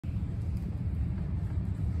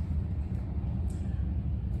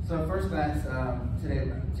So at first glance,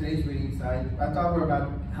 today's readings, I thought were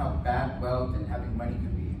about how bad wealth and having money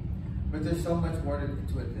can be. But there's so much more to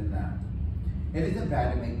it than that. It isn't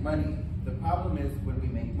bad to make money. The problem is when we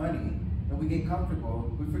make money and we get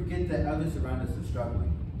comfortable, we forget that others around us are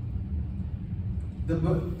struggling.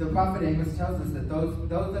 The prophet Amos tells us that those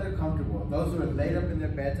that are comfortable, those who are laid up in their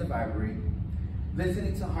beds of ivory,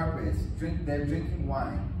 listening to harpists, they're drinking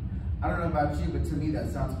wine. I don't know about you, but to me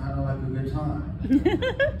that sounds kind of like a good time.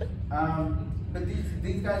 But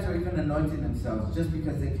these guys are even anointing themselves just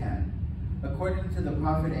because they can. According to the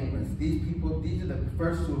prophet Amos, these are the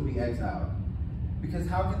first who will be exiled. Because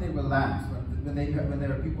how can they relax when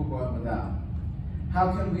there are people going without?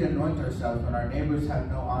 How can we anoint ourselves when our neighbors have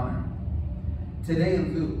no honor? Today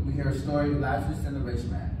in Luke, we hear a story of Lazarus and the rich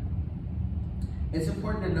man. It's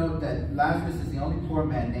important to note that Lazarus is the only poor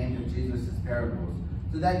man named in Jesus' parables.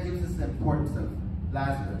 So that gives us the importance of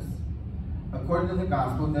Lazarus. According to the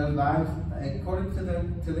gospel, their lives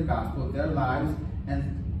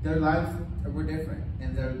were different,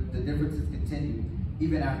 and the differences continued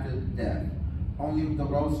even after death. Only the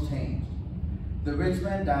roles changed. The rich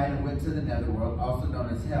man died and went to the netherworld, also known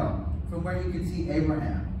as hell, from where he could see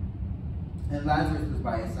Abraham, and Lazarus was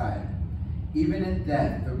by his side. Even in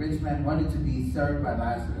death, the rich man wanted to be served by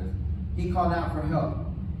Lazarus. He called out for help.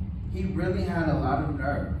 He really had a lot of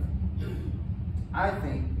nerve.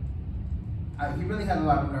 He really had a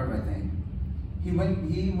lot of nerve, I think. He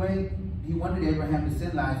wanted Abraham to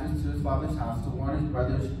send Lazarus to his father's house to warn his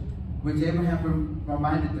brothers, which Abraham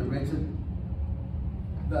reminded the rich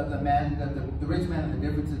man of the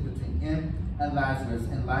differences between him and Lazarus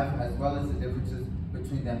in life, as well as the differences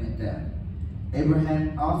between them in death.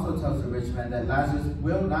 Abraham also tells the rich man that Lazarus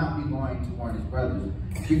will not be going to warn his brothers,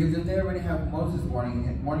 because if they already have Moses warning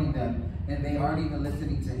them, and they aren't even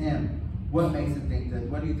listening to him, what do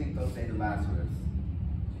you think they'll say to Lazarus?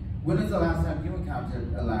 When was the last time you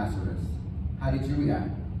encountered a Lazarus? How did you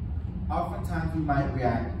react? Oftentimes we might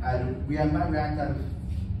react out of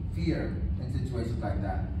fear in situations like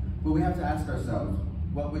that, but we have to ask ourselves,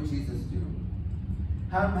 what would Jesus do?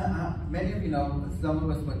 Many of you know, some of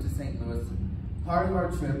us went to St. Louis. Part of our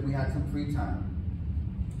trip, we had some free time.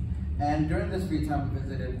 And during this free time, we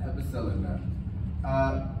visited a basilica.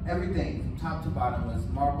 Everything from top to bottom was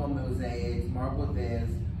marble mosaics, marble this,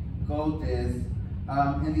 gold this.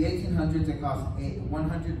 In the 1800s, it cost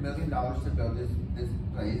 $100 million to build this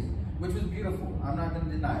place, which was beautiful. I'm not going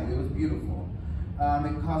to deny it. It was beautiful.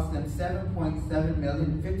 It cost them $7.7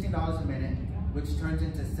 million, $15 a minute, which turns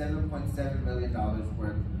into $7.7 million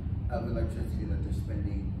worth of electricity that they're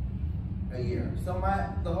spending a year. So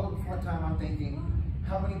the whole time I'm thinking,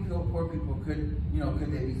 how many poor people could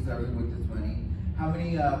they be serving with this money?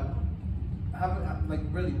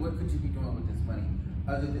 Really, what could you be doing with this money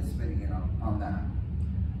other than spending it on that?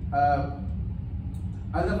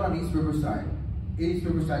 I live on East Riverside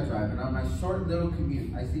Drive, and on my short little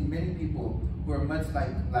commute, I see many people who are much like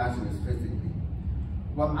Lazarus physically.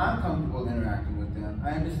 While I'm comfortable interacting with them,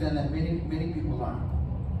 I understand that many people aren't.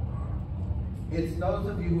 It's those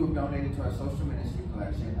of you who have donated to our social ministry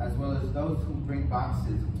collection, as well as those who bring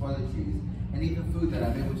boxes of toiletries and even food that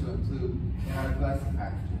I'm able to include in our blessing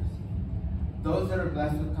packages. Those that are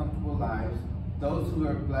blessed with comfortable lives, those who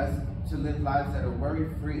are blessed to live lives that are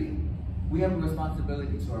worry-free, we have a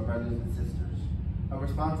responsibility to our brothers and sisters, a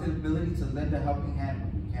responsibility to lend a helping hand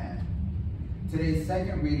when we can. Today's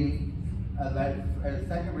second reading from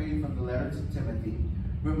the letter to Timothy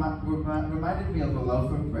reminded me of a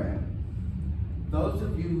loaf of bread. Those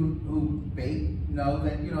of you who bake know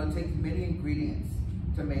that it takes many ingredients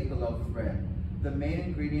to make a loaf of bread. The main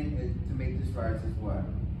ingredient to make this rise is what?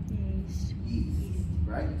 Yeast,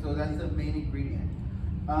 right? So that's the main ingredient.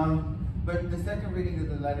 But the second reading of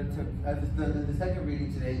the letter the second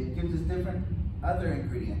reading today gives us different other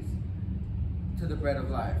ingredients to the bread of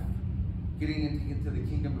life, getting into the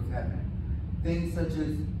kingdom of heaven. Things such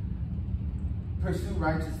as pursue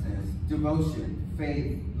righteousness, devotion,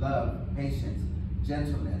 faith, love, patience,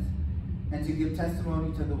 gentleness, and to give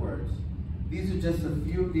testimony to the words. These are just a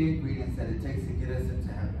few of the ingredients that it takes to get us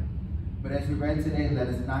into heaven. But as we read today, let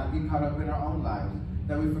us not be caught up in our own lives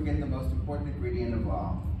that we forget the most important ingredient of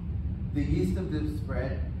all. The yeast of this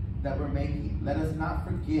bread that we're making. Let us not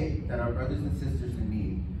forget that our brothers and sisters in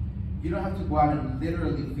need. You don't have to go out and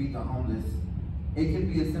literally feed the homeless. It can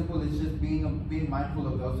be as simple as just being mindful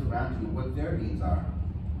of those around you, what their needs are.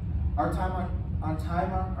 Our time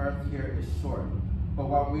on earth here is short, but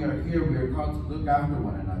while we are here, we are called to look after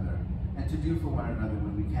one another and to do for one another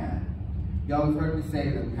when we can. Y'all have heard me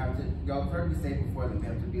say before that we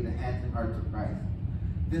have to be the hands and hearts of Christ.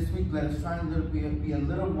 This week, let us try and be a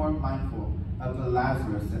little more mindful of the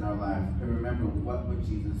Lazarus in our life and remember what would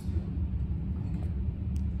Jesus do.